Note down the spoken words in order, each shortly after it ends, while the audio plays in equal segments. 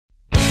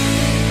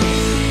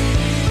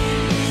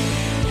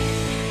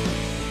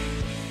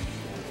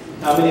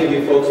How many of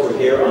you folks were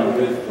here on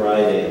Good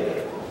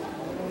Friday?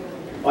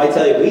 Well, I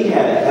tell you, we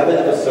had a heaven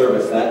of a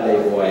service that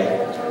day, boy.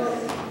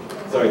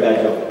 Sorry,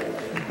 bad joke.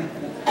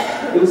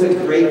 It was a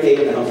great day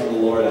in the house of the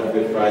Lord on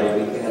Good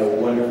Friday. We had a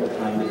wonderful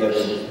time together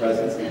in His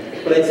presence.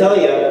 But I tell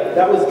you,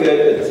 that was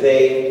good, but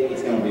today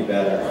it's going to be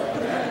better.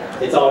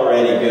 It's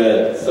already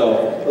good.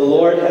 So the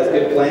Lord has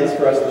good plans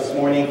for us this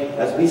morning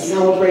as we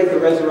celebrate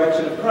the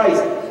resurrection of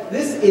Christ.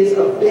 This is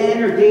a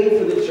banner day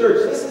for the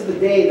church. This is the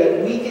day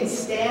that we can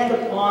stand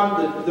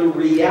upon the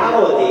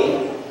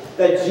reality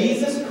that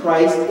Jesus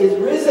Christ is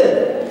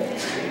risen.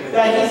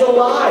 That He's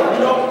alive. You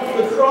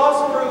know, the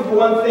cross proved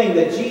one thing,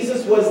 that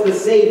Jesus was the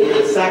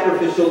Savior, the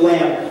sacrificial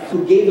lamb,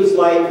 who gave His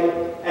life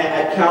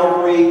at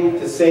Calvary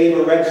to save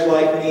a wretch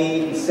like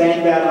me. We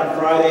sang that on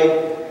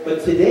Friday.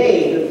 But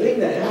today, the thing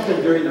that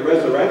happened during the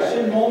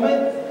resurrection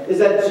moment is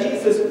that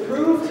Jesus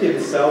proved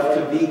Himself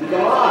to be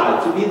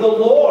God, to be the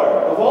Lord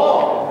of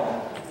all.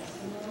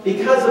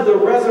 Because of the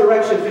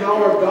resurrection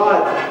power of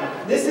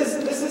God, this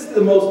is the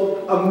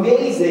most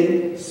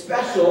amazing,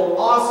 special,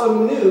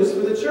 awesome news for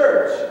the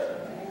church.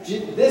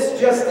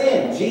 This just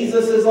in,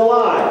 Jesus is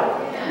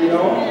alive. You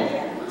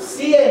know,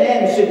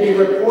 CNN should be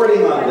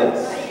reporting on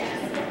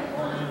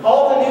this.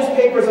 All the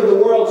newspapers of the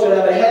world should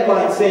have a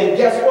headline saying,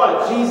 guess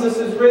what? Jesus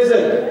is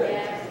risen.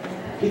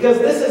 Because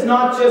this is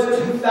not just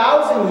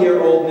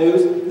 2,000-year-old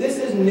news. This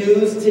is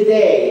news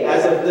today,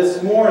 as of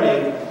this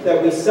morning,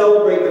 that we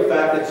celebrate the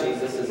fact that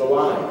Jesus is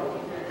alive.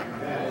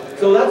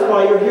 So that's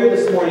why you're here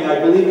this morning. I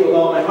believe with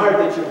all my heart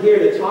that you're here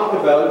to talk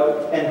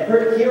about and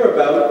hear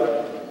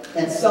about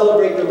and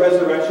celebrate the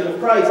resurrection of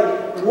Christ.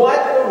 What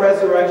the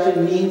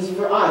resurrection means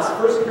for us.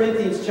 1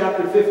 Corinthians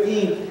chapter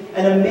 15,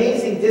 an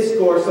amazing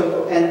discourse,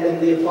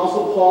 and the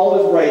Apostle Paul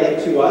is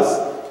writing to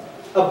us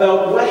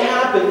about what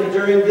happened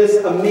during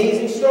this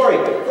amazing story.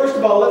 First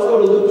of all, let's go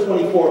to Luke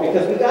 24,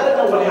 because we've got to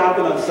know what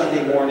happened on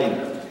Sunday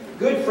morning.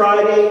 Good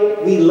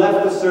Friday, we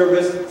left the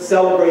service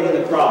celebrating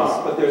the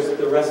cross, but there's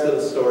the rest of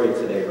the story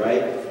today,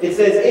 right? It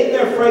says, in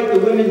their fright, the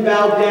women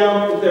bowed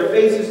down with their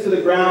faces to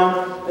the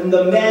ground, and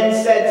the men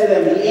said to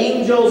them, the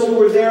angels who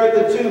were there at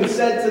the tomb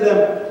said to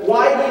them,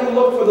 why do you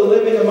look for the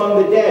living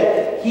among the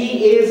dead?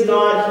 He is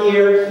not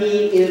here,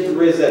 He is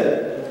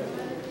risen.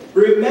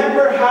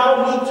 Remember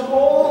how He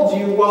told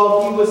you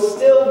while He was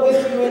still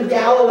with you in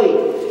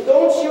Galilee.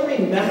 Don't you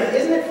remember?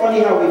 Isn't it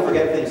funny how we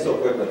forget things so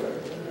quickly?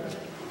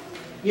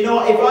 You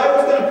know, if I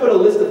was going to put a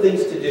list of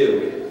things to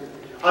do,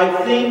 I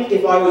think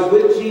if I was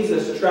with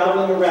Jesus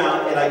traveling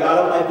around and I got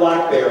out my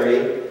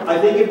BlackBerry, I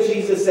think if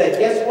Jesus said,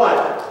 guess what?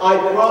 I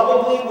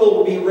probably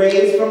will be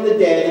raised from the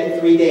dead in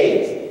 3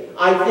 days.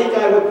 I think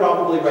I would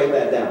probably write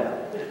that down.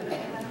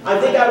 I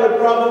think I would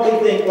probably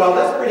think, well,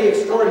 that's pretty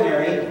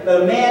extraordinary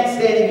that a man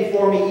standing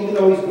before me, even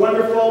though he's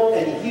wonderful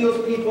and he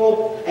heals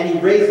people and he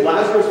raised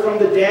Lazarus from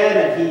the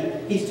dead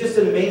and he's just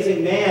an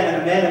amazing man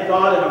and a man of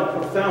God and a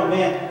profound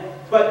man.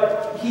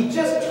 But he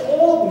just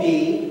told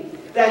me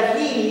that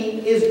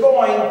he is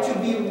going to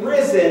be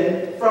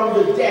risen from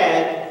the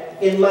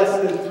dead in less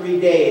than 3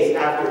 days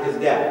after his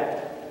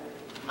death.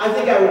 I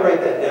think I would write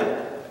that down.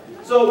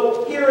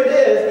 So here it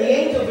is. The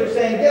angels are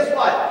saying, guess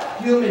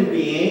what? Human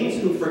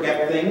beings who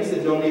forget things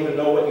and don't even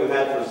know what you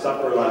had for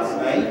supper last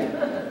night.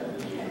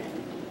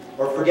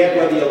 Or forget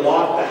whether you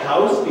locked the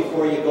house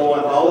before you go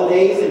on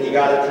holidays and you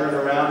got to turn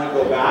around and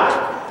go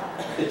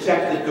back to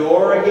check the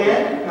door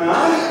again.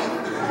 Huh?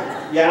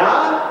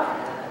 Yeah?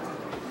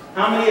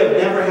 How many have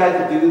never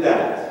had to do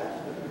that?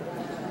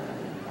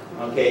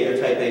 Okay, you're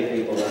type A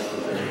people, that's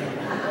for sure.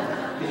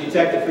 Because you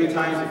checked it 3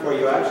 times before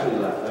you actually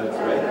left, that's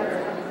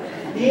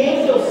right. The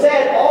angel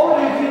said, all of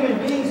you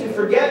human beings who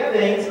forget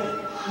things,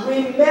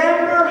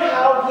 remember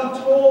how He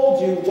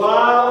told you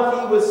while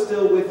He was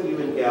still with you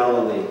in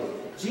Galilee.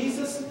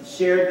 Jesus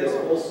shared this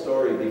whole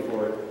story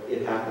before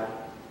it happened.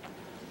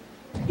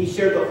 He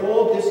shared the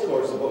whole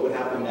discourse of what would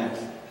happen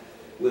next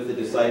with the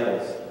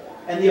disciples.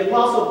 And the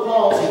Apostle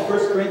Paul in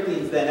 1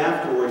 Corinthians, then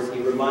afterwards, he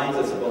reminds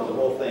us about the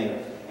whole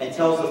thing and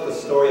tells us the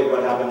story of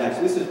what happened next.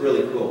 This is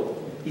really cool.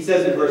 He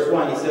says in verse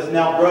 1, he says,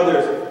 now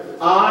brothers,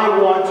 I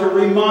want to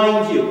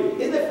remind you.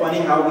 Isn't it funny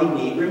how we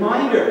need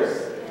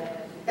reminders?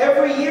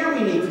 Every year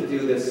we need to do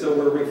this, so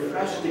we're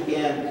refreshed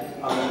again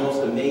on the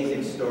most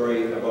amazing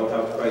story about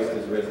how Christ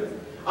is risen.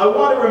 I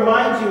want to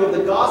remind you of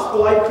the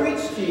gospel I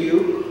preached to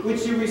you,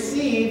 which you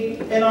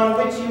received and on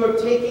which you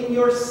have taken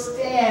your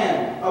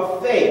stand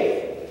of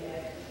faith.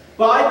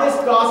 By this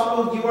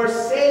gospel you are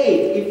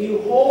saved, if you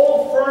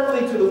hold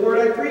firmly to the word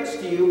I preached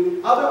to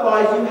you,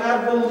 otherwise you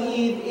have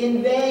believed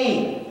in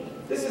vain.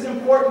 This is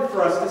important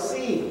for us to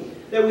see,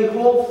 that we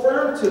hold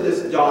firm to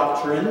this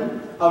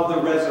doctrine of the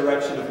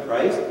resurrection of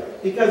Christ,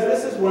 because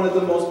this is one of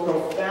the most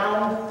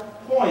profound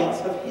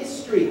points of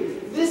history.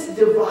 This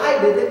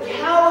divided the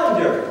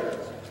calendar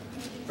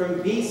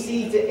from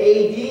BC to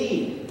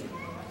AD.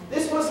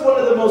 This was one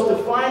of the most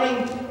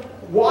defining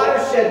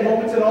watershed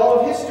moments in all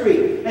of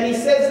history. And he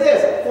says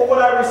this, for what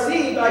I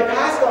received, I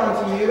passed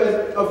on to you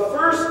as of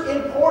first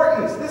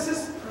importance. This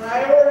is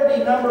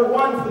priority number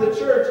one for the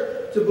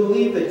church to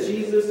believe that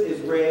Jesus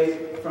is raised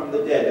from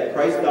the dead, that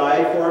Christ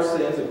died for our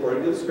sins,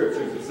 according to the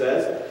Scriptures, it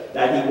says,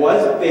 that he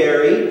was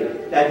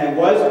buried, that he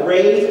was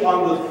raised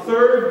on the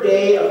third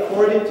day,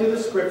 according to the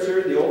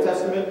Scripture, the Old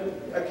Testament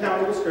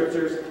account of the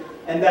Scriptures,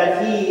 and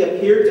that he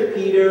appeared to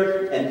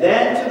Peter, and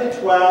then to the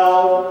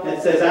 12, and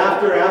it says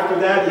after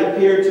that he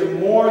appeared to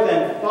more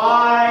than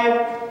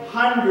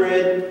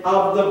 500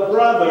 of the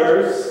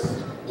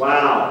brothers.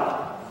 Wow.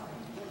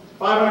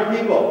 500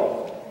 people.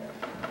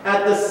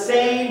 At the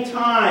same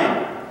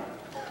time.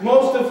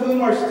 Most of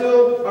whom are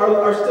still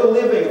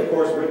living, of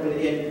course, written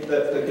in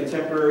the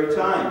contemporary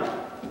time.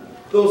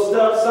 Though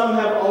some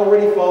have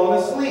already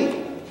fallen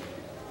asleep.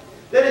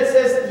 Then it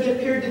says he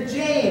appeared to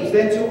James,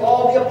 then to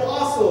all the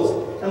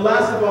apostles, and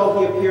last of all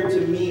he appeared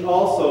to me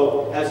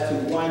also as to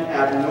one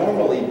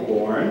abnormally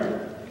born.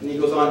 And he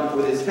goes on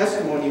with his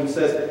testimony and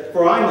says,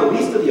 "For I am the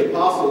least of the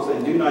apostles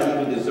and do not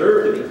even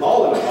deserve to be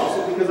called an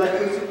apostle because I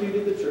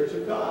persecuted the church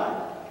of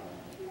God.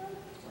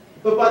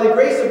 But by the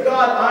grace of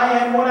God I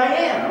am what I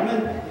am,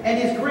 and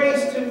his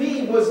grace to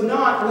me was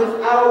not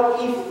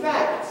without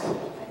effect.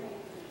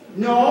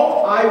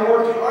 No, I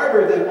worked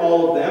harder than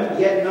all of them,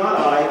 yet not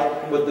I,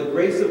 but the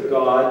grace of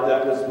God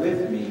that was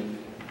with me,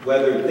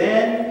 whether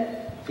then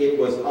it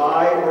was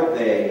I or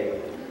they.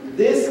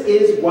 This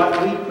is what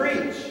we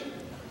preach.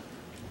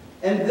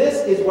 And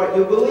this is what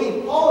you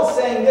believe." Paul is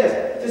saying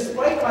this: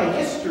 despite my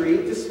history,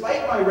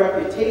 despite my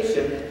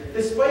reputation,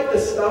 despite the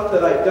stuff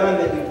that I've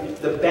done,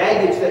 the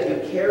baggage that you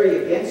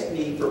carry against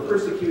me for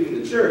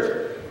persecuting the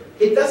church,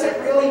 it doesn't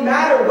really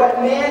matter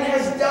what man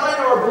has done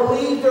or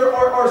believed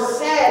or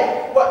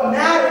said. What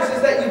matters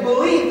is that you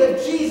believe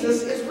that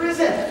Jesus is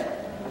risen.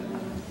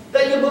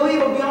 That you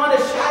believe beyond a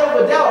shadow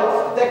of a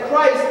doubt that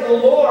Christ the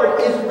Lord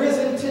is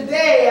risen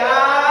today.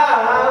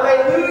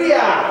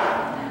 Hallelujah!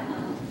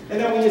 And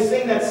then when you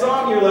sing that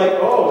song, you're like,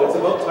 oh, it's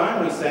about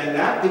time we sang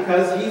that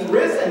because he's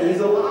risen,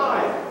 he's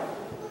alive.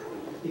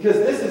 Because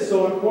this is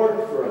so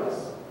important for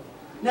us.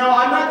 Now,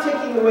 I'm not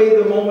taking away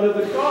the moment of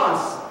the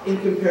cross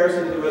in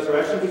comparison to the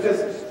resurrection,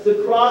 because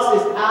the cross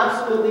is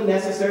absolutely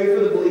necessary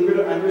for the believer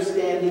to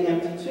understand the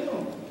empty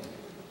tomb.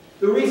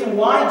 The reason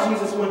why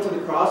Jesus went to the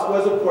cross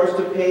was, of course,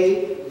 to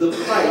pay the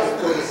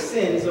price for the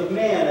sins of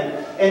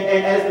man. And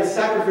as the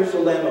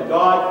sacrificial Lamb of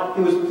God,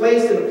 he was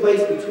placed in a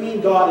place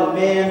between God and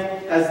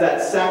man as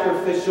that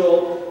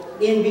sacrificial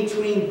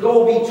in-between,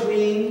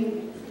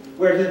 go-between,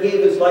 where he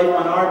gave his life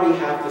on our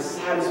behalf to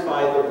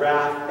satisfy the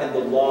wrath and the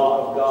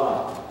law of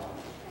God.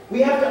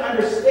 We have to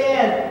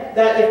understand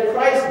that if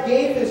Christ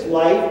gave his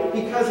life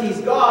because he's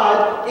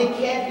God, it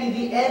can't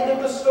be the end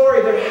of the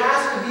story. There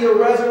has to be a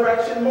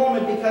resurrection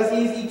moment because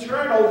he's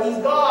eternal. He's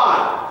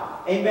God.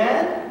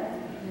 Amen?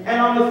 And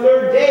on the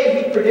third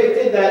day, he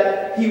predicted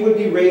that he would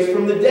be raised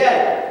from the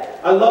dead.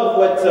 I love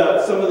what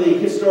some of the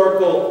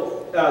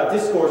historical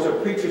discourse or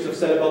preachers have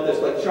said about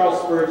this, like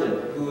Charles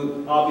Spurgeon,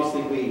 who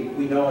obviously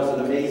we know as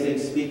an amazing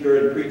speaker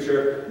and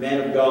preacher, man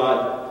of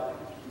God.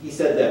 He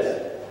said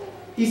this.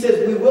 He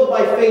says, "We will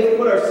by faith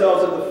put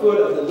ourselves at the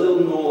foot of the little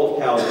knoll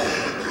of Calvary.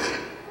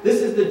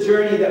 This is the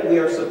journey that we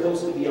are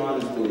supposed to be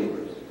on as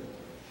believers.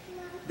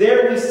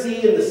 There we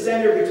see in the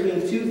center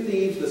between two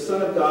thieves the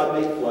Son of God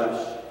made flesh,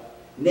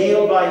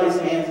 nailed by his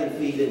hands and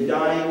feet and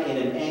dying in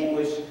an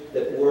anguish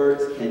that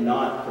words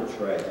cannot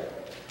portray.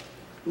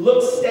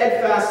 Look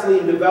steadfastly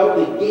and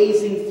devoutly,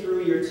 gazing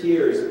through your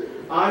tears.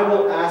 I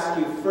will ask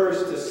you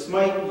first to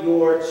smite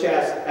your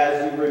chest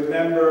as you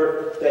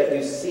remember that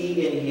you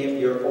see in him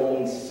your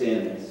own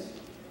sins.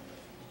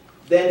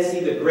 Then see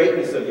the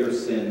greatness of your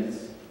sins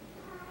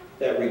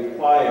that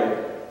require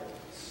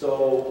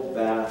so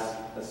vast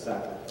a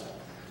sacrifice."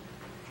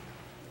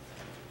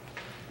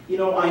 You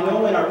know, I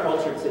know in our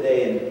culture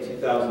today in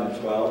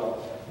 2012,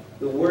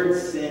 the word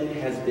sin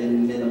has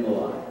been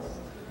minimalized.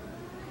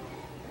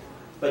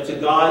 But to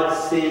God,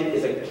 sin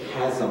is a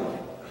chasm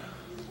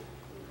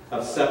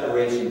of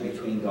separation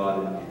between God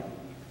and man.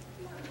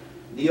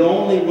 The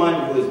only one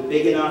who is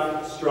big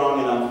enough, strong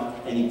enough,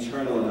 and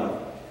eternal enough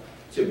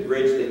to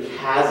bridge the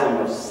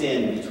chasm of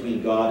sin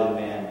between God and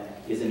man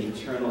is an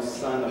eternal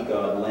Son of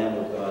God, Lamb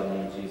of God,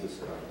 named Jesus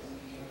Christ.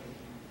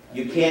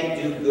 You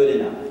can't do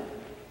good enough.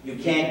 You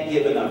can't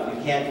give enough.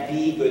 You can't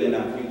be good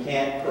enough. You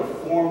can't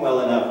perform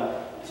well enough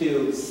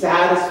to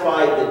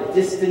satisfy the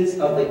distance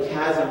of the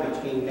chasm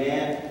between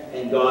man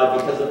and God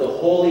because of the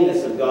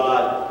holiness of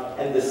God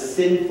and the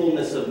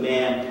sinfulness of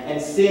man.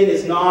 And sin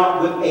is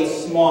not with a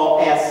small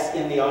s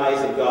in the eyes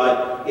of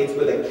God. It's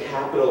with a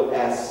capital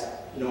S,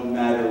 no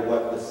matter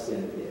what the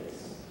sin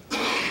is.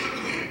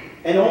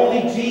 And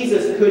only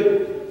Jesus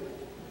could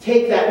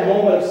take that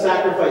moment of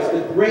sacrifice,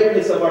 the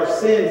greatness of our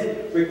sins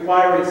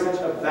requiring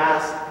such a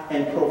vast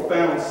and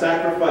profound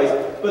sacrifice.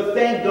 But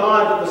thank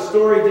God that the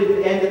story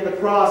didn't end at the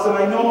cross. And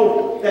I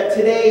know that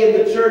today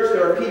in the church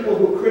there are people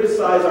who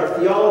criticize our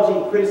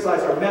theology,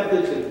 criticize our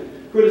methods, and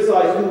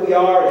criticize who we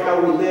are and how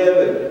we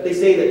live, and they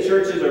say that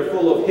churches are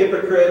full of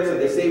hypocrites, and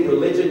they say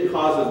religion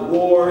causes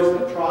wars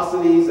and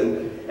atrocities,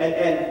 and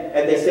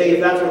they say if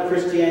that's what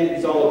Christianity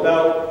is all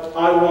about,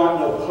 I want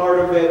no part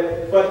of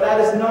it. But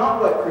that is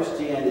not what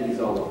Christianity is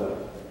all about.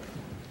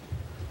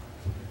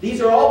 These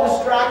are all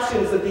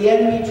distractions that the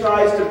enemy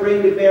tries to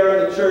bring to bear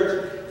on the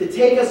church to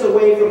take us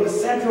away from the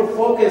central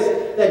focus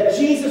that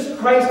Jesus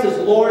Christ is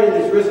Lord and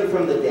is risen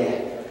from the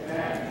dead.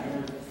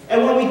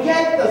 And when we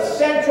get the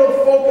central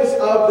focus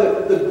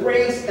of the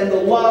grace and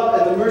the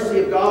love and the mercy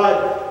of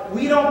God,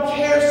 we don't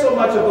care so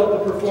much about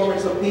the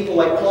performance of people,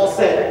 like Paul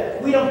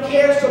said. We don't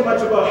care so much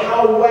about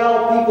how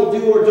well people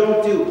do or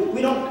don't do.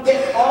 We don't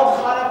get all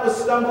caught up with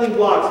stumbling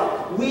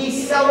blocks. We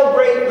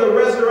celebrate the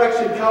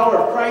resurrection power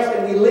of Christ,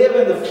 and we live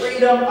in the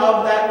freedom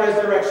of that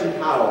resurrection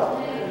power.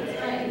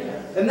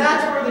 And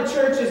that's where the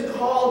church is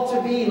called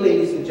to be,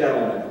 ladies and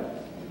gentlemen.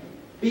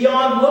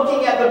 Beyond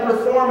looking at the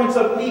performance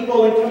of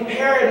people in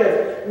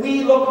comparative,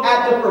 we look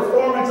at the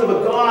performance of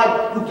a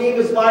God who gave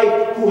his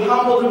life, who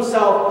humbled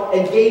himself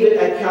and gave it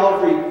at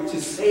Calvary to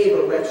save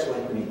a wretch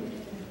like me.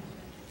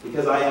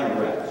 Because I am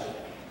a wretch.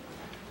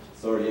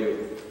 So are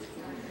you.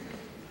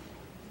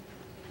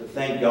 But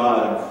thank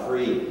God I'm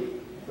free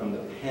from the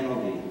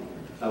penalty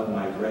of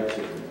my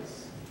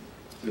wretchedness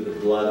through the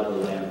blood of the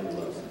Lamb who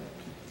loves me.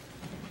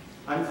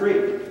 I'm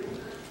free.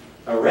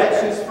 A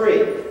wretch who's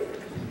free.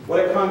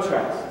 What a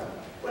contrast.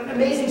 What an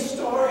amazing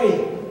story.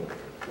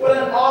 What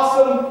an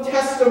awesome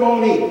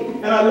testimony.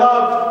 And I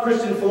love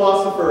Christian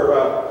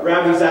philosopher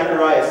Rabbi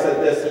Zacharias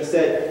said this. He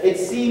said, it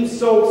seems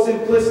so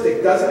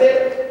simplistic, doesn't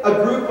it?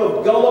 A group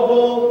of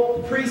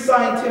gullible,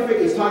 pre-scientific,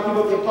 he's talking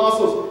about the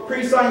apostles,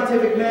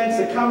 pre-scientific men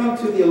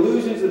succumbing to the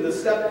illusions and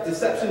the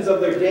deceptions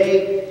of their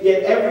day,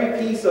 yet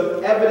every piece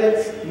of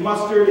evidence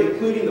mustered,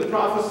 including the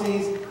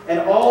prophecies, and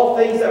all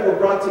things that were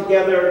brought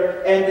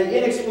together, and the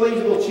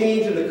inexplainable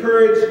change in the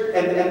courage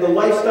and the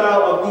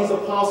lifestyle of these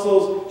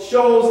apostles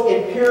shows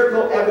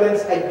empirical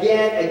evidence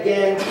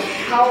again,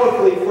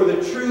 powerfully for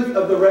the truth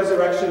of the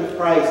resurrection of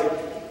Christ.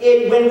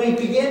 When we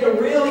begin to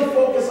really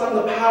focus on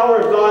the power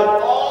of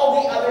God,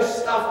 all the other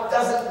stuff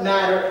doesn't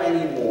matter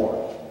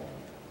anymore.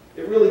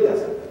 It really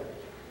doesn't.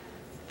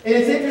 And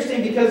it's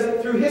interesting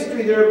because through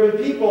history there have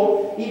been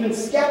people, even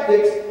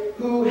skeptics,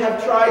 who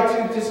have tried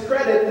to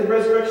discredit the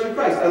resurrection of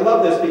Christ. I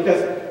love this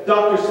because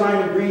Dr.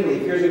 Simon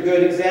Greenleaf, here's a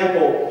good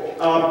example,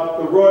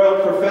 the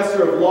Royal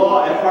Professor of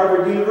Law at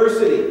Harvard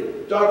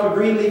University. Dr.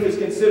 Greenleaf is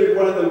considered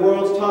one of the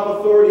world's top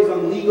authorities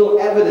on legal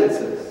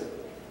evidences.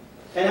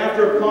 And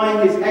after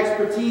applying his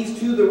expertise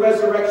to the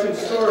resurrection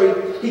story,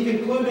 he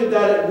concluded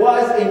that it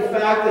was, in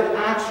fact, an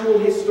actual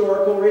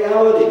historical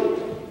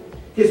reality.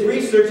 His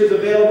research is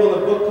available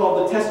in a book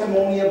called The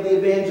Testimony of the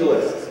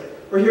Evangelists.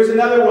 Or here's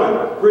another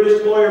one,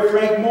 British lawyer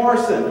Frank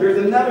Morrison. Here's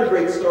another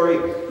great story,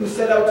 who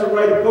set out to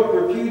write a book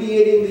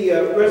repudiating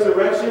the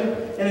resurrection,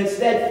 and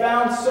instead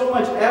found so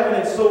much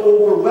evidence so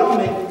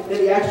overwhelming that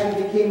he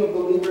actually became a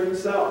believer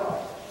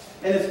himself.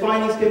 And his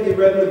findings can be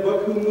read in the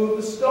book Who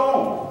Moved the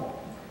Stone?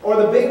 Or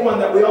the big one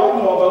that we all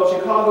know about,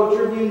 Chicago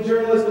Tribune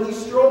journalist Lee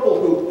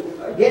Strobel,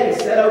 who again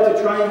set out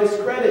to try and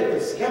discredit the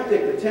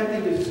skeptic,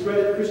 attempting to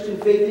discredit Christian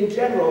faith in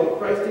general and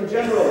Christ in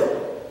general,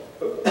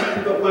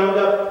 but wound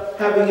up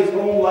having his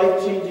own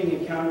life-changing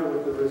encounter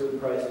with the risen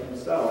Christ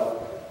himself,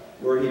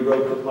 where he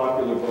wrote the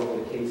popular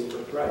book, The Case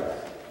for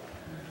Christ,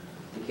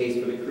 The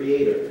Case for the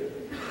Creator,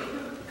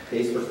 The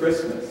Case for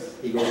Christmas.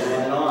 He goes on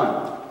and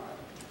on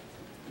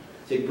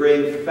to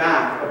bring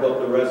fact about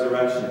the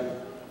resurrection.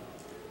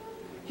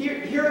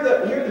 Here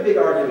are the big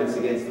arguments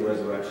against the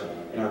resurrection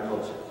in our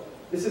culture.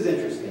 This is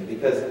interesting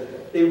because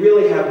they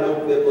really have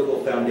no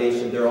biblical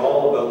foundation. They're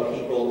all about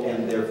people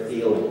and their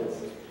feelings.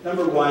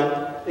 Number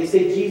one, they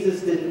say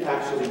Jesus didn't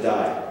actually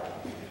die.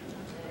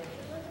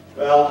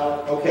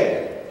 Well,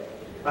 okay.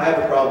 I have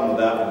a problem with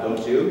that one,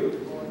 don't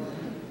you?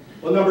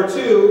 Well, number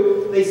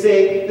two, they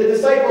say the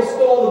disciples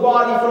stole the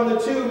body from the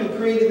tomb and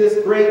created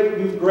this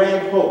great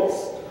grand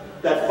hoax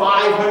that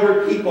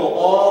 500 people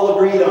all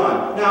agreed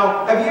on.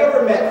 Now, have you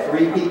ever met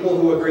 3 people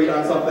who agreed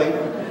on something?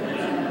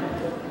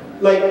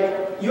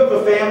 Like, you have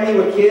a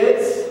family with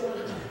kids?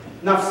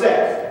 Enough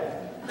said.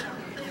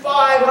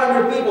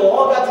 500 people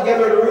all got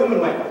together in a room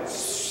and went,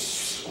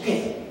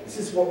 okay, this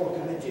is what we're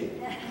going to do.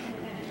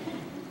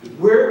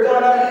 We're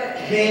going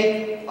to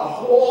make a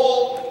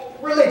whole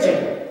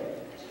religion.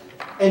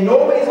 And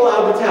nobody's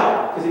allowed to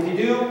tell. Because if you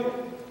do,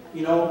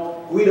 you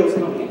know, Guido's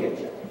coming to get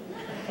you.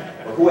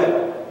 Or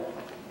whoever.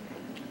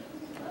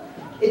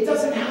 It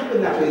doesn't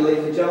happen that way,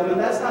 ladies and gentlemen.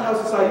 That's not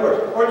how society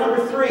works. Or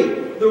number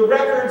 3, the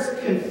records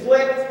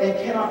conflict and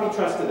cannot be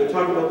trusted. They're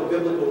talking about the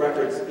biblical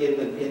records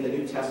in the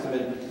New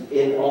Testament,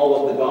 in all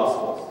of the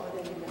Gospels.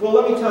 Well,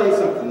 let me tell you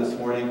something this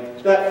morning.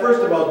 That,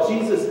 first of all,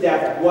 Jesus'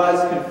 death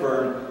was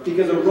confirmed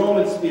because a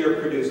Roman spear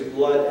produced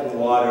blood and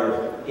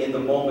water in the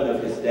moment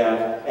of his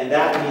death, and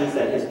that means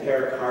that his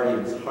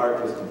pericardium, his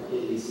heart, was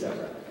completely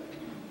severed.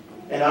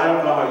 And I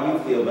don't know how you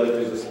feel, but if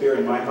there's a spear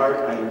in my heart,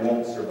 I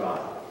won't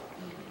survive.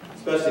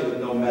 Especially with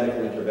no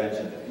medical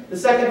intervention. The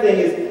second thing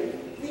is,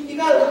 you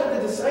got to look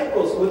at the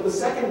disciples, with the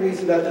second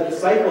reason that the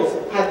disciples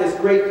had this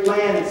great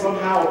plan and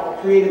somehow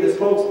created this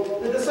hoax,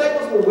 the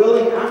disciples were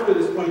willing after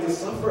this point to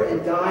suffer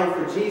and die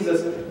for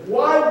Jesus.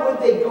 Why would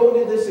they go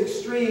to this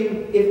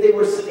extreme if they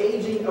were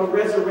staging a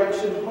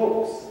resurrection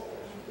hoax?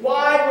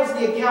 Why was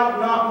the account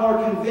not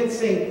more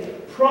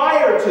convincing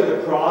prior to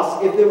the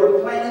cross if they were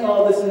planning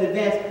all this in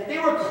advance? They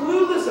were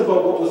clueless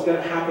about what was going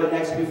to happen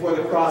next before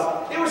the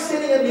cross. They were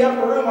sitting in the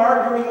upper room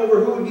arguing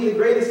over who would be the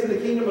greatest in the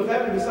kingdom of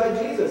heaven beside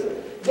Jesus.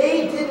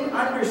 They didn't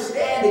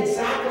understand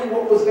exactly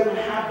what was going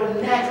to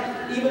happen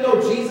next, even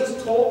though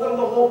Jesus told them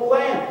the whole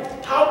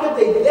plan. How could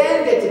they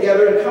then get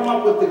together and come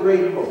up with the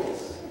great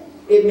hoax?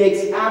 It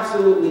makes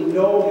absolutely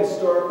no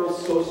historical,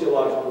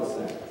 sociological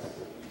sense.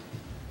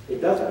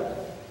 It doesn't.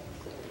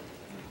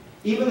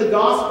 Even the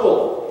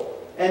gospel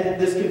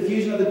and this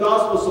confusion of the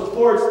gospel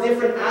supports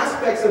different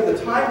aspects of the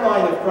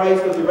timeline of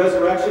Christ, of the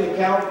resurrection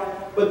account,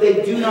 but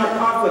they do not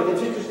conflict.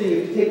 It's interesting,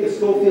 if you take the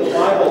Schofield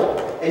Bible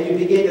and you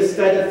begin to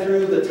study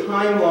through the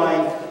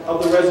timeline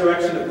of the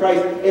resurrection of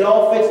Christ, it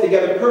all fits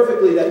together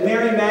perfectly that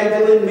Mary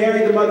Magdalene,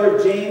 Mary the mother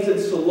of James, and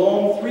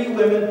Salome, 3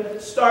 women,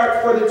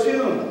 start for the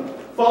tomb,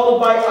 followed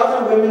by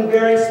other women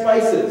bearing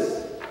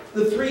spices.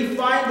 The 3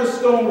 find the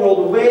stone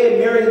rolled away, and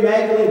Mary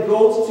Magdalene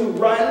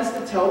runs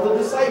to tell the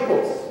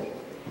disciples.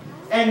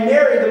 And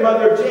Mary, the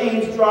mother of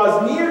James,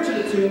 draws near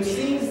to the tomb,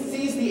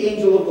 sees the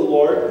angel of the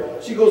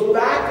Lord. She goes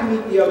back to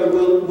meet the other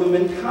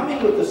women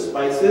coming with the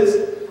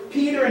spices.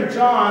 Peter and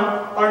John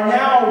are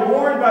now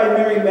warned by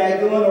Mary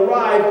Magdalene,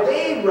 arrive.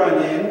 They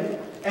run in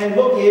and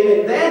look in,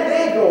 and then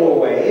they go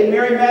away. And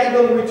Mary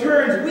Magdalene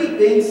returns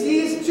weeping,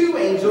 sees 2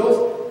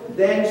 angels,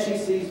 then she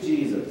sees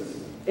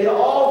Jesus. It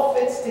all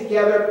fits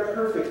together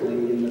perfectly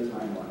in the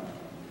timeline.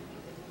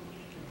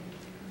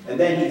 And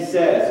then he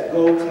says,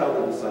 go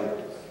tell the disciples.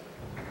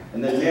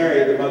 And then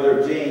Mary, the mother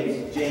of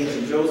James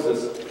and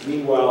Joseph,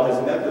 meanwhile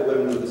has met the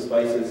women with the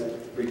spices,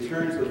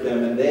 returns with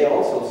them, and they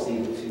also see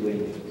the 2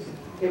 angels.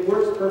 It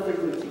works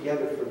perfectly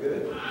together for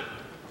good.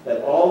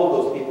 That all of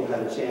those people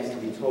had a chance to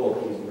be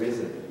told he's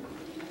risen,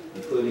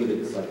 including the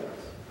disciples.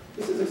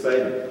 This is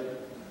exciting.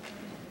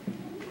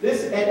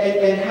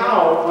 And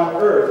how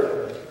on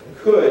earth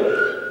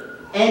could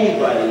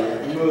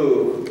anybody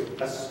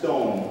move a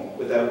stone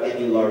without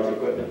any large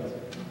equipment?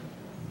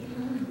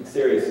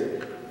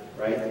 Seriously,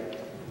 right?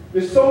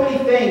 There's so many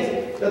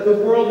things that the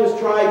world has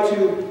tried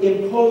to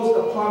impose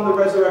upon the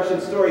resurrection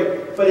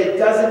story, but it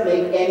doesn't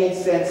make any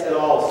sense at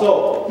all.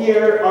 So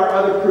here are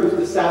other proofs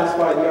to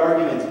satisfy the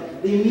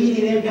argument. The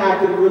immediate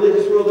impact of the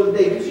religious world of the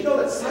day. Did you know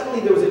that suddenly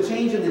there was a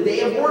change in the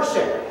day of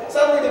worship?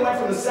 Suddenly they went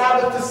from the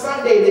Sabbath to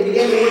Sunday. They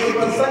began to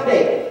worship on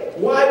Sunday.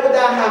 Why would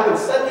that happen?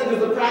 Suddenly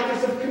there's the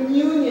practice of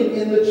communion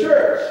in the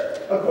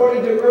church,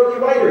 according to early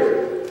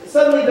writers.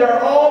 Suddenly there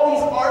are all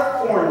these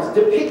art forms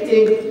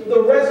depicting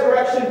the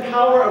resurrection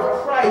power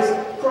of Christ,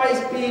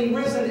 Christ being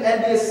risen,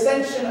 and the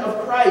ascension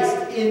of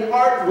Christ in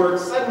artwork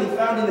suddenly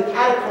found in the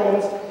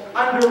catacombs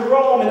under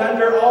Rome and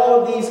under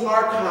all of these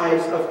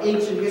archives of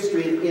ancient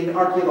history in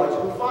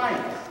archaeological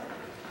finds.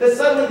 That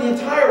suddenly the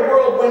entire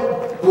world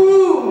went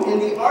boom in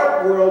the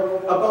art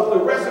world about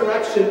the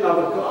resurrection of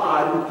a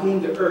God who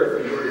came to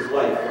earth and gave his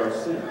life for our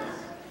sins.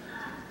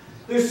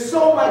 There's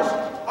so much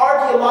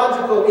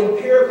archaeological,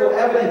 empirical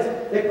evidence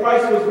that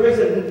Christ was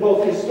risen,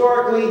 both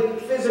historically,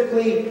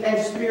 physically,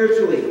 and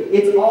spiritually.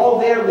 It's all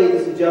there,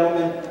 ladies and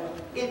gentlemen.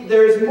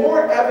 There is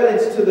more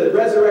evidence to the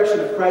resurrection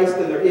of Christ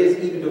than there is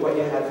even to what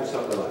you had for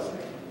supper last night.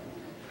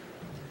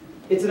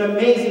 It's an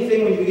amazing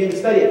thing when you begin to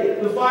study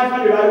it. The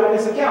 500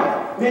 eyewitness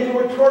account. Many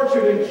were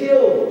tortured and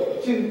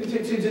killed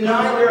to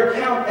deny their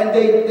account, and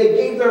they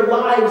gave their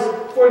lives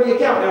for the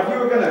account. Now, if you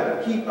were going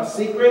to keep a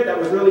secret that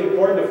was really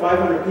important to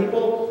 500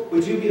 people,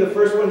 would you be the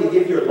first one to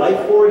give your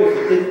life for it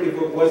if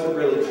it wasn't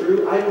really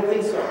true? I don't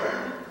think so.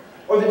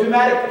 Or the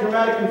dramatic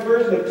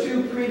conversion of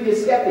 2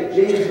 previous skeptics,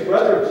 James, the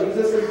brother of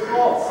Jesus, and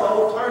Paul,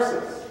 Saul of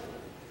Tarsus,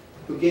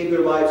 who gave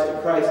their lives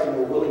to Christ and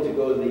were willing to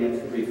go to the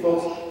nth degree.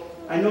 Folks,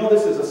 I know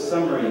this is a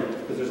summary,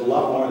 because there's a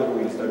lot more that we're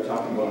going to start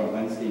talking about on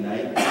Wednesday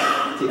night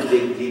to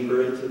dig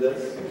deeper into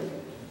this.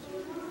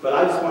 But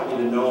I just want you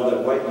to know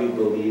that what you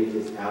believe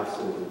is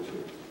absolutely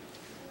true.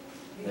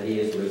 That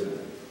he is risen.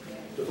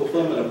 The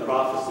fulfillment of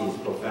prophecy is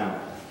profound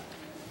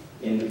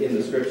in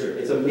the Scripture.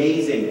 It's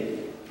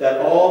amazing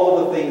that all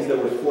of the things that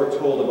were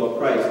foretold about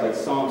Christ, like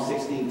Psalm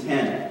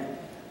 16:10,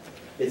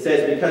 it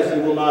says, because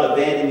you will not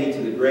abandon me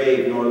to the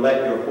grave, nor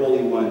let your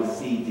Holy One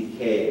see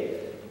decay.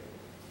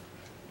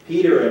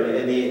 Peter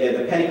in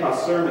the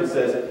Pentecost sermon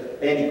says,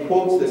 and he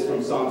quotes this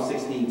from Psalm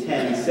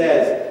 16:10, he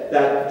says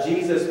that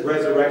Jesus'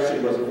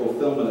 resurrection was a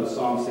fulfillment of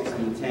Psalm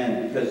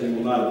 16:10, because you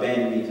will not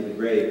abandon me to the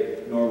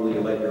grave, nor will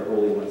you let your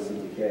Holy One see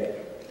decay.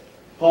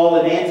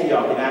 Paul in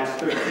Antioch in Acts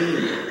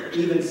 13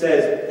 even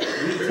says,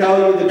 we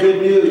tell you the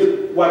good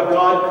news, what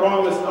God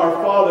promised our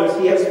fathers,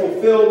 he has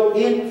fulfilled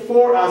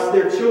for us,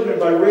 their children,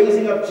 by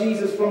raising up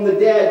Jesus from the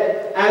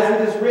dead, as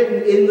it is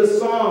written in the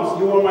Psalms,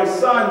 you are my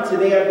son,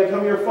 today I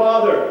become your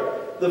father.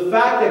 The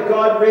fact that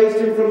God raised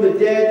him from the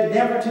dead,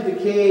 never to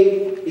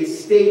decay,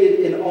 is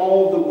stated in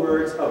all of the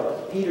words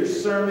of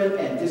Peter's sermon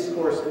and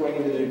discourse going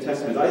into the New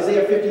Testament.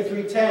 Isaiah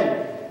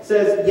 53:10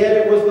 says, "Yet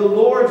it was the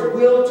Lord's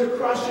will to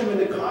crush him and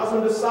to cause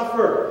him to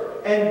suffer.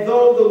 And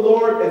though the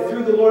Lord, and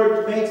through the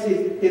Lord makes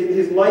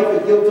his life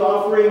a guilt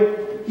offering,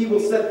 he will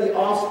set the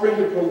offspring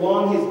to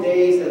prolong his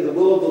days, and the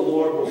will of the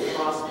Lord will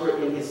prosper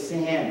in his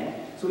hand."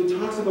 So he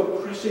talks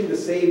about crushing the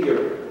Savior.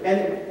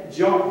 And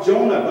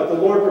Jonah, but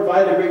the Lord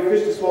provided a great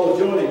fish to swallow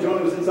Jonah, and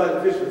Jonah was inside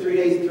the fish for 3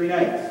 days and 3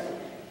 nights.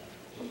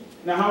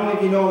 Now, how many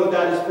of you know that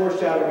that is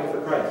foreshadowing for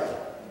Christ?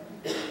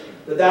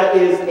 That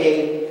is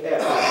a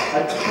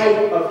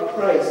type of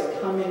Christ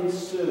coming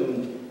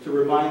soon to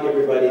remind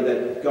everybody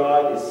that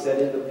God is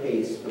setting the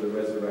pace for the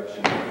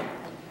resurrection.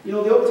 You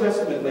know, the Old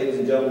Testament, ladies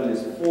and gentlemen,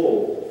 is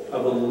full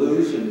of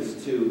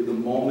allusions to the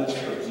moments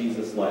of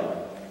Jesus' life.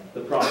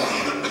 The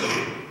prophecy,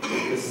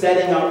 the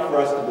setting up for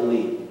us to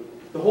believe.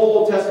 The whole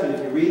Old Testament,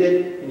 if you read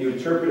it and you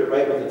interpret it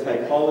right with the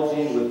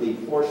typology, with the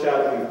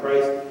foreshadowing of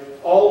Christ,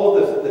 all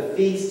of the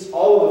feasts,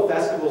 all of the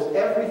festivals,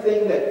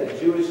 everything that the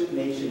Jewish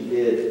nation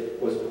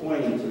did was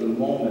pointing to the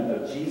moment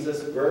of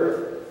Jesus'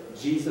 birth,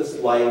 Jesus'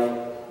 life,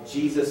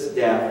 Jesus'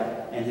 death,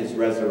 and his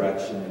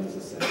resurrection and his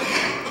ascension.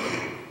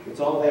 It's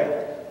all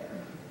there.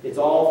 It's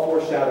all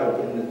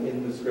foreshadowed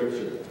in the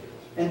Scripture.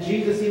 And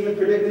Jesus even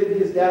predicted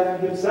his death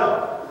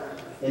himself.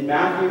 In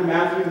Matthew,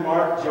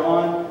 Mark,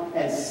 John,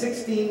 and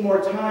 16 more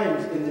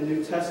times in the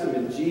New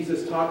Testament,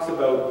 Jesus talks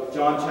about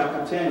John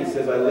chapter 10. He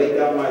says, "I lay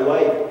down my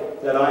life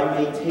that I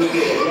may take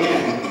it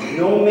again.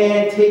 No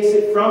man takes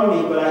it from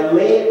me, but I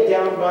lay it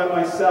down by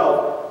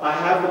myself. I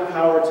have the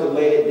power to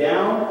lay it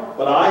down,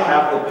 but I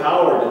have the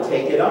power to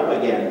take it up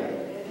again."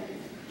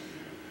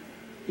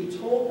 He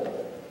told them.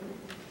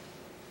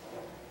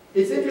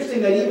 It's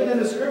interesting that even in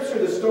the Scripture,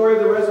 the story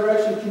of the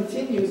resurrection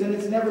continues, and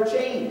it's never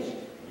changed.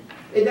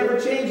 It never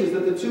changes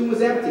that the tomb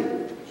was empty.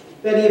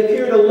 That he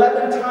appeared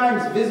 11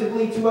 times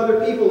visibly to other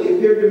people. He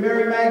appeared to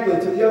Mary Magdalene,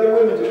 to the other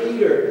women, to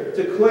Peter,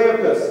 to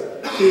Cleopas,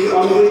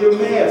 on the way to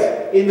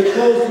Emmaus, in the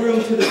closed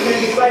room to the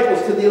 10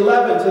 disciples, to the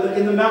 11,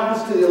 in the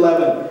mountains to the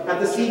 11, at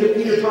the sea to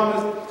Peter,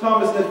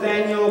 Thomas,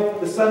 Nathaniel,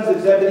 the sons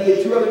of Zebedee,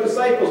 and 2 other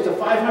disciples, to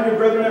 500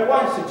 brethren at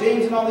once, to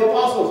James and all the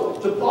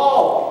apostles, to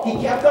Paul.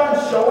 He kept on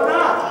showing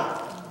up.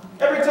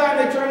 Every time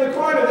they turned the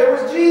corner, there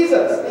was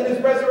Jesus in his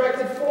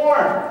resurrected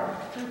form.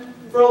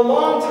 For a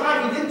long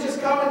time, he didn't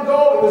just come and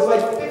go. It was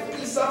like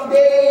 50-some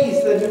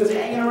days that he was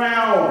hanging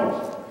around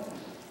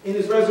in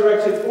his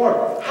resurrected form.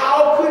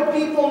 How could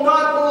people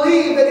not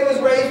believe that he was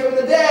raised from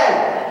the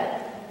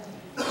dead?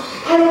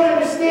 I don't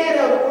understand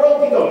how the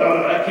world can go,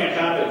 no, that can't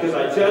happen, because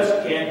I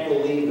just can't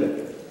believe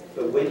it.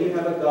 But when you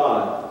have a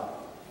God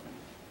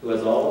who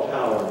has all the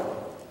power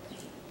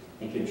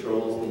and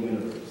controls the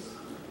universe,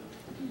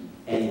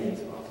 anything's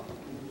possible.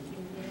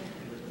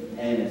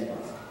 Anything's possible.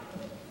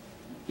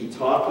 He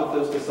talked with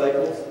those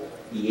disciples.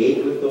 He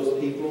ate with those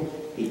people.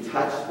 He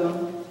touched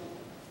them.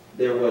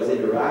 There was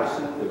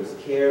interaction. There was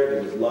care.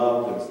 There was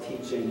love. There was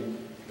teaching.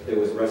 There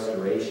was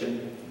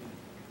restoration.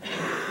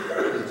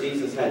 Because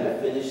Jesus had to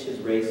finish his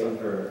race on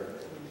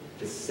earth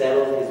to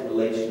settle his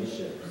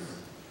relationships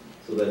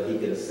so that he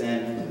could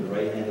ascend to the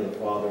right hand of the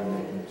Father and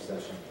make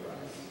intercession for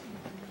us.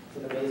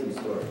 It's an amazing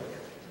story.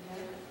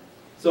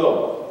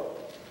 So,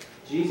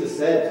 Jesus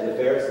said to the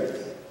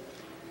Pharisees,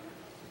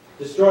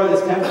 "Destroy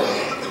this temple.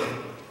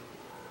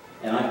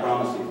 And I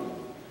promise you,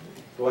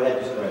 go ahead,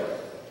 destroy it.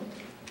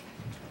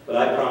 But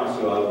I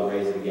promise you I will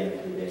raise it again in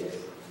 3 days."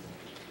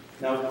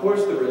 Now, of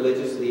course, the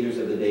religious leaders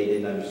of the day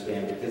didn't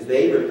understand, because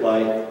they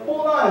replied,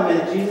 "Hold on a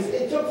minute, Jesus.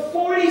 It took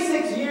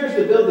 46 years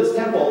to build this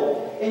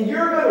temple, and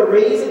you're going to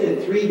raise it in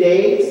 3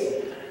 days?"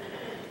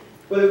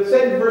 But it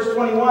said in verse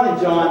 21 in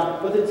John,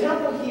 "But the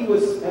temple he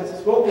has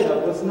spoken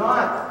of was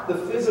not the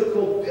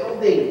physical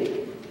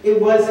building. It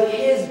was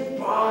his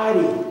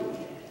body.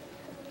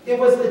 It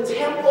was the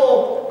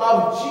temple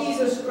of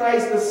Jesus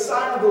Christ, the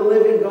Son of the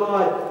living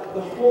God,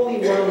 the Holy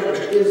One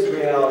of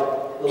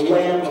Israel, the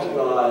Lamb of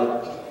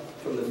God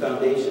from the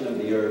foundation of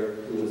the earth,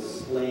 who was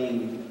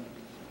slain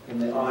in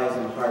the eyes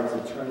and hearts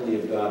eternally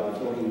of God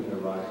before he even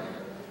arrived."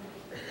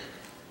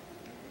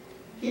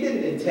 He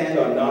didn't intend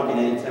on knocking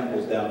any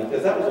temples down,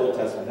 because that was Old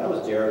Testament. That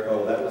was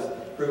Jericho. That was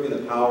proving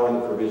the power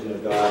and the provision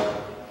of God.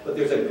 But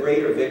there's a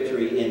greater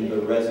victory in the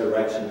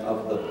resurrection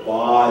of the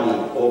body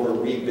over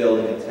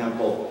rebuilding a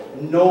temple.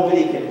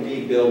 Nobody can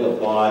rebuild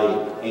a body.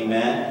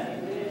 Amen?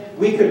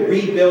 We could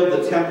rebuild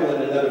the temple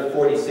in another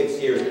 46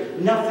 years.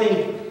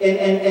 Nothing,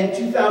 and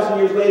 2,000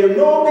 years later,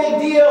 no big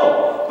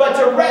deal. But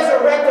to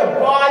resurrect a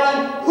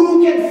body,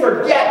 who can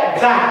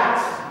forget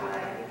that?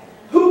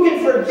 Who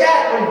can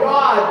forget when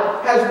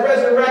God has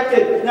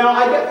resurrected? Now,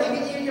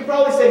 you're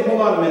probably saying,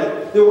 hold on a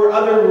minute. There were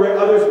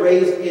others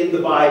raised in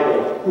the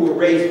Bible who were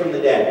raised from the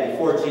dead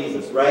before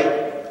Jesus,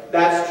 right?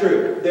 That's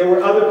true. There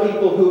were other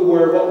people who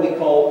were what we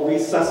call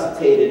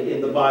resuscitated in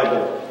the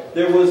Bible.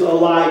 There was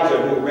Elijah,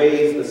 who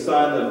raised the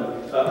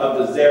son of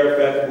the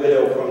Zarephath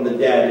widow from the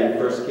dead in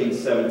 1 Kings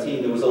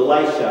 17. There was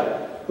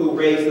Elisha, who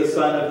raised the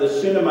son of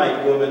the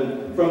Shunammite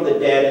woman from the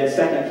dead in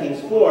 2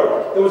 Kings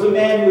 4. There was a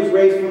man who was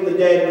raised from the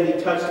dead when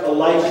he touched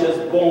Elisha's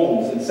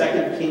bones in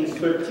 2 Kings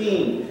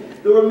 13.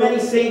 There were many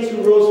saints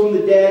who rose from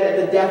the dead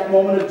at the death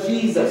moment of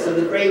Jesus, and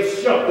the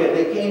graves shook and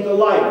they came to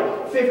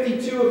life.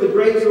 52 of the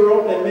graves were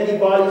opened, and many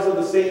bodies of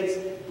the saints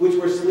which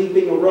were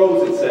sleeping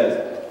arose, it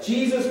says.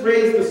 Jesus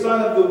raised the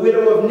son of the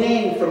widow of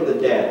Nain from the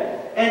dead.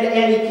 And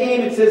he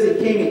came, it says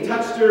he came, he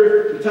touched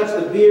her, he touched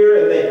the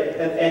bier,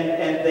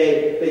 and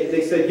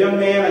they said, "Young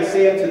man, I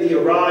say unto thee,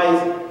 arise."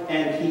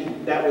 And he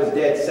that was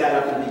dead sat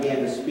up and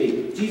began to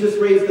speak. Jesus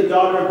raised the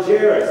daughter of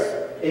Jairus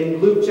in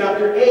Luke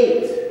chapter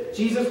 8.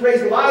 Jesus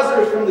raised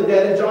Lazarus from the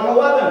dead in John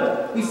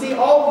 11. We see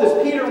all of this.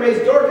 Peter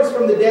raised Dorcas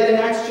from the dead in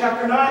Acts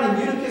chapter 9, and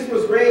Eutychus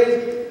was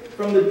raised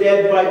from the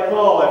dead by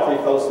Paul after he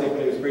fell asleep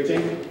when he was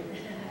preaching.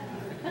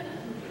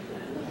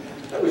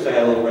 I wish I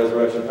had a little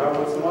resurrection power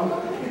once in a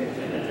while.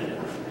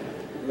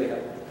 Wake up.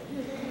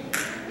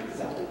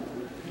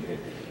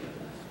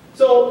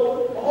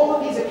 So, all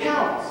of these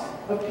accounts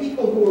of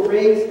people who were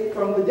raised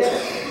from the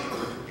dead,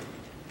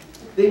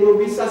 they were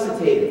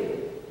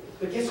resuscitated.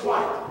 But guess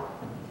what?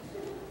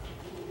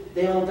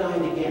 They all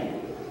died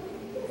again.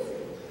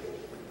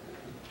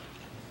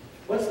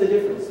 What's the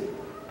difference?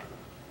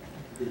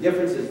 The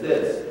difference is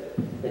this,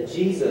 that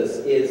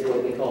Jesus is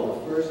what we call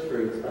the first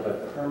fruits of a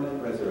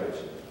permanent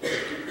resurrection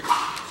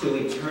to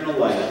eternal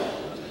life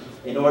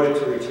in order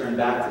to return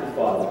back to the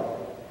Father.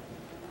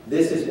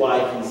 This is why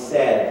he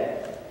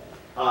said,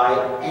 "I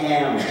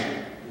am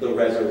the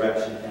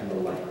resurrection and the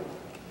life."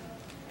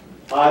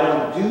 I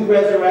don't do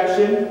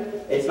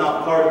resurrection. It's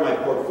not part of my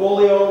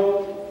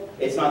portfolio.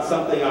 It's not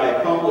something I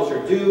accomplish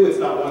or do. It's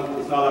not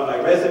on my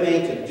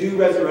resume to do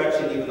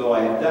resurrection, even though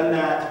I have done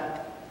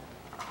that.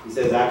 He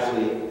says,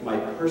 actually, my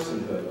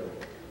personhood,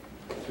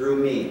 through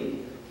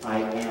me,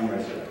 I am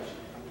resurrection.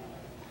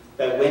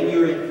 That when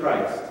you're in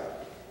Christ,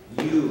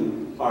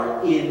 you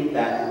are in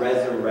that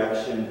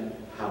resurrection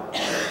power.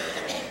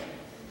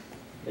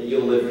 That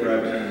you'll live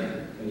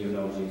forever when you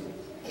know Jesus.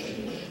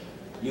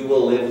 You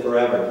will live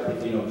forever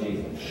if you know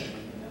Jesus.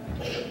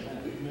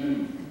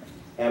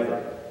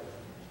 Ever.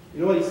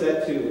 You know what he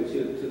said to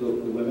the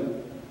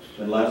women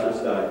when Lazarus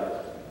died?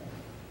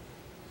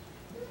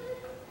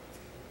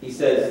 He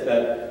says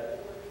that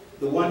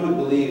the one who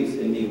believes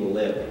in me will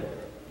live,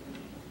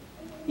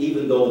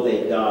 even though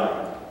they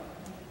die.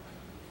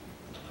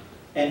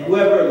 And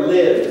whoever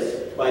lives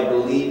by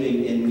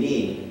believing in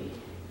me,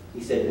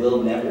 he said,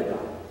 will never die.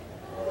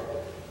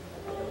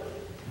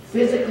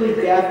 Physically,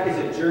 death is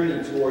a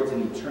journey towards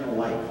an eternal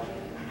life.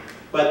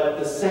 But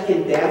the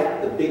second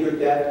death, the bigger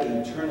death,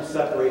 the eternal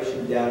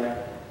separation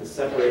death, the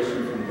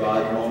separation from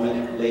God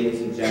moment,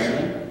 ladies and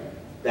gentlemen,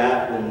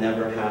 that will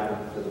never happen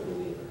for the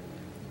believer.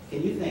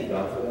 Can you thank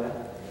God for that?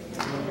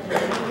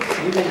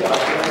 Can you thank God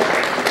for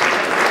that?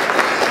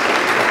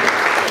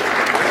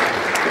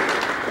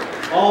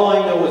 All I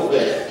know is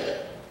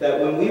this, that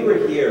when we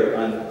were here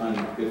on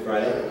Good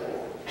Friday,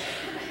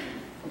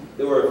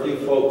 there were a few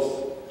folks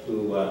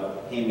who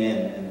came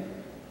in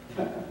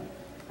and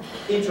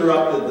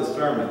interrupted the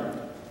sermon,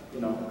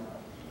 you know.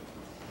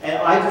 And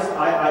I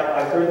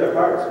heard their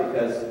hearts,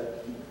 because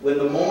when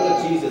the moment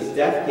of Jesus'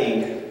 death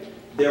came,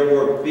 there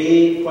were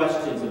big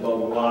questions about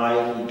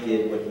why he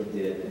did what he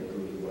did and who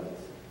he was.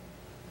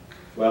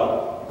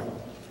 Well,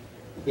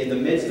 in the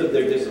midst of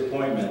their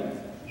disappointment,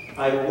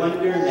 I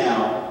wonder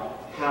now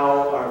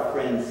how our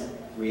friends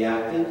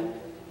reacted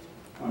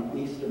on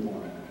Easter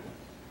morning.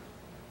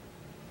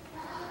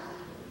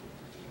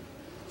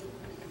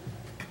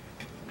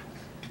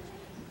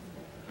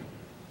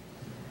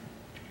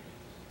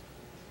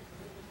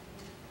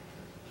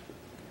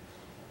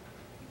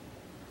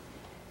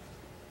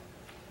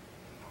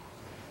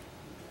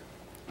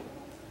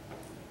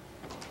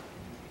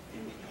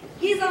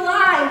 He's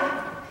alive!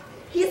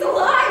 He's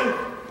alive!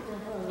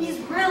 He's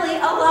really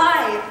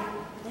alive!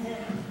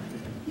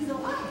 He's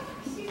alive.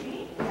 Excuse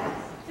me?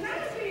 Yes. Can I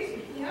ask who you're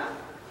speaking of?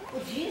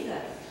 Well,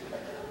 Jesus.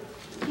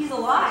 He's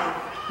alive.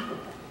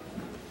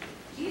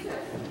 Jesus.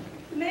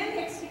 The man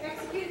they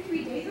executed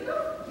 3 days ago?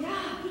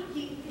 Yeah.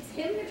 It's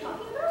him you're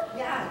talking about?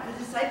 Yeah,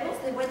 the disciples,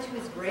 they went to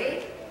his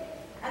grave,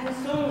 and the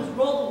stone was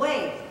rolled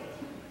away.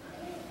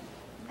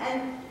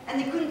 And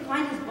they couldn't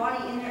find his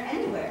body in there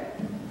anywhere.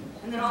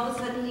 And then all of a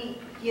sudden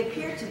he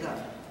appeared to them.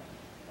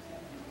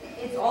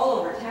 It's all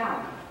over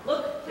town.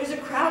 Look, there's a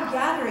crowd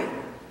gathering.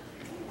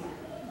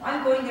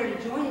 I'm going there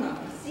to join them,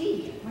 to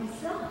see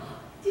myself.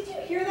 Did you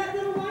hear that,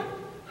 little one?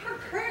 Our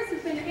prayers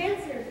have been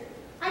answered.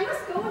 I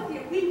must go with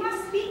you. We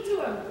must speak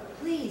to him.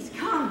 Please,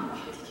 come.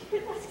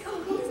 Let's go.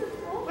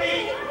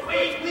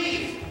 Wait,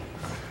 please!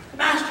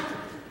 Master,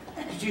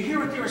 did you hear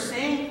what they were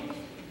saying?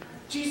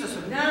 Jesus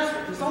of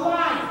Nazareth is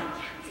alive.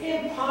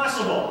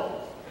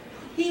 Impossible.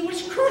 He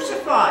was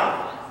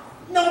crucified.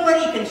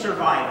 Nobody can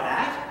survive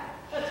that.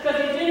 That's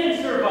because he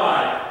didn't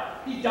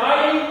survive. He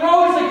died and he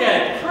rose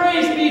again.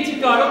 Praise be to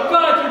God. Oh,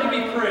 God, you're to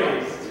be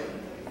praised.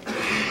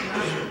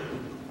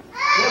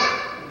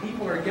 Look,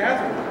 people are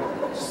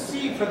gathering to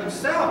see for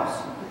themselves.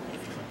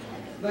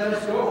 Let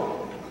us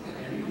go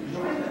and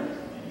join them.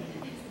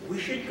 We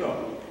should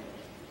go.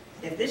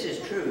 If this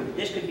is true,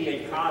 this could be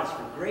a cause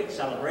for great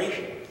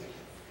celebration.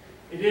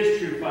 It is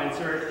true, fine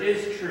sir, it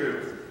is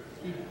true.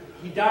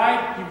 He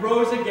died, he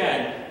rose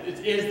again.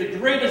 It is the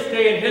greatest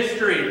day in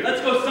history.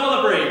 Let's go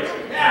celebrate.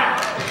 Yeah.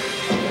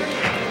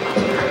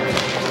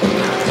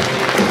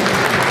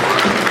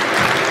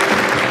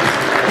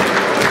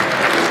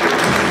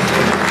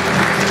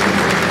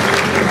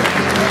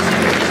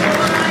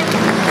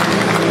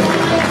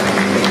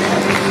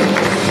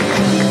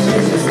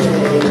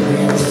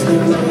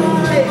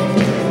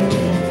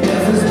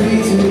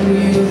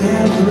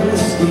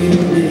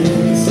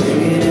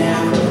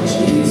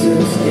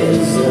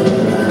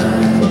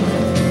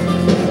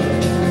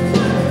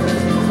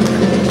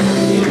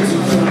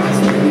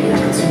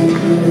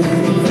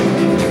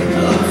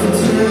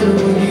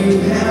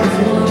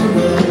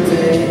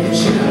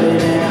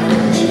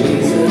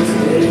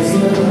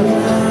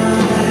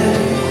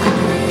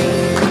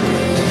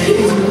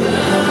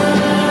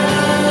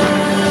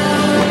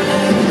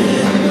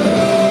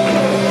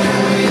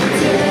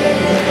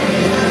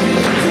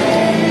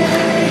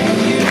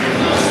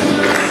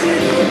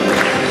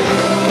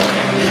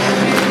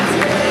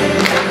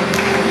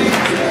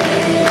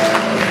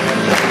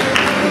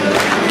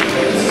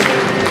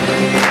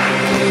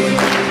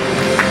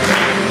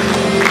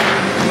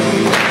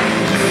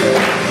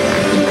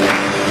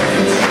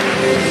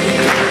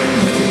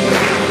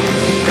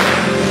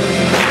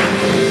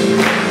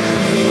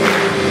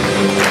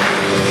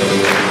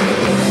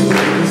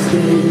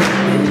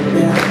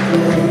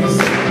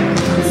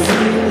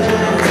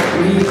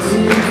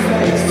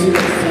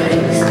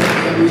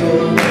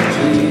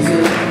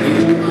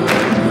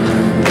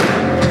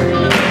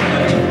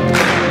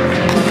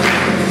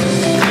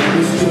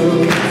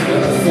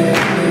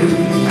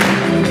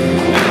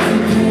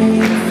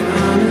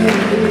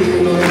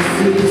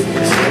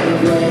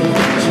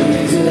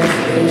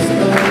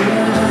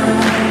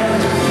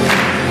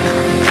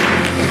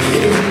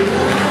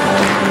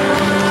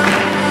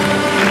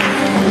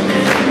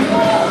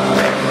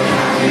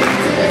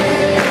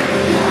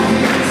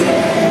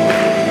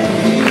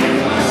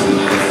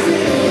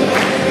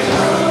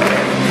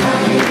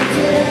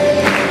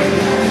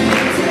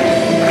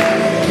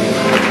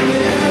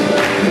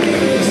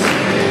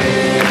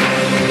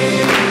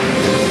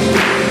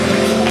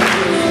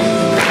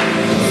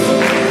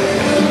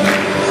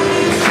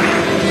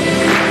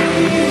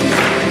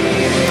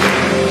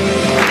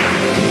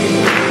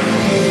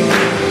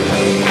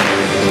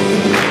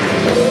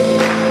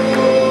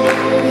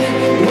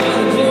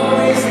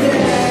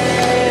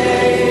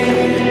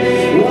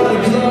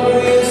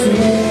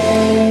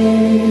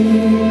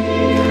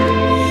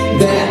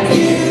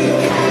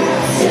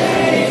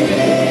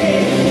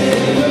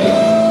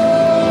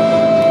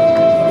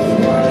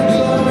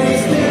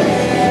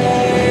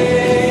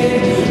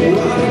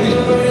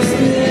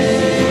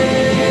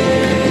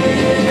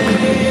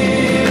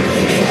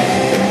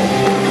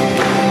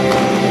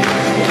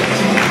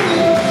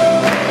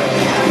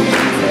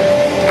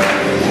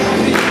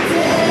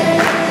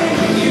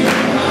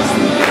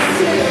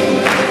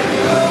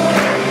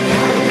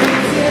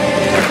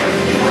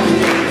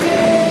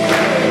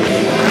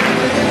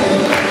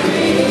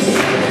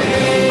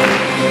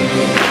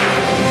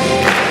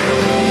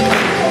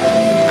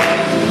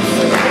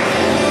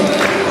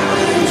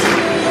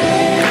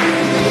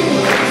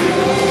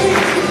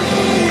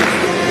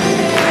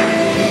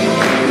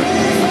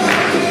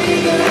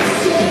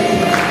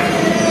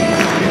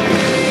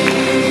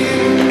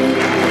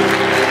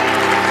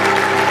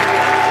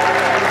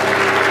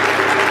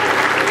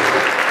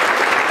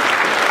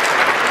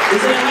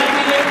 Is it a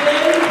happy day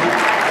today?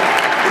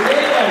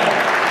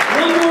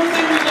 Yeah. One more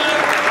thing we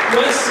got.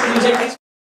 Wes, can you take this?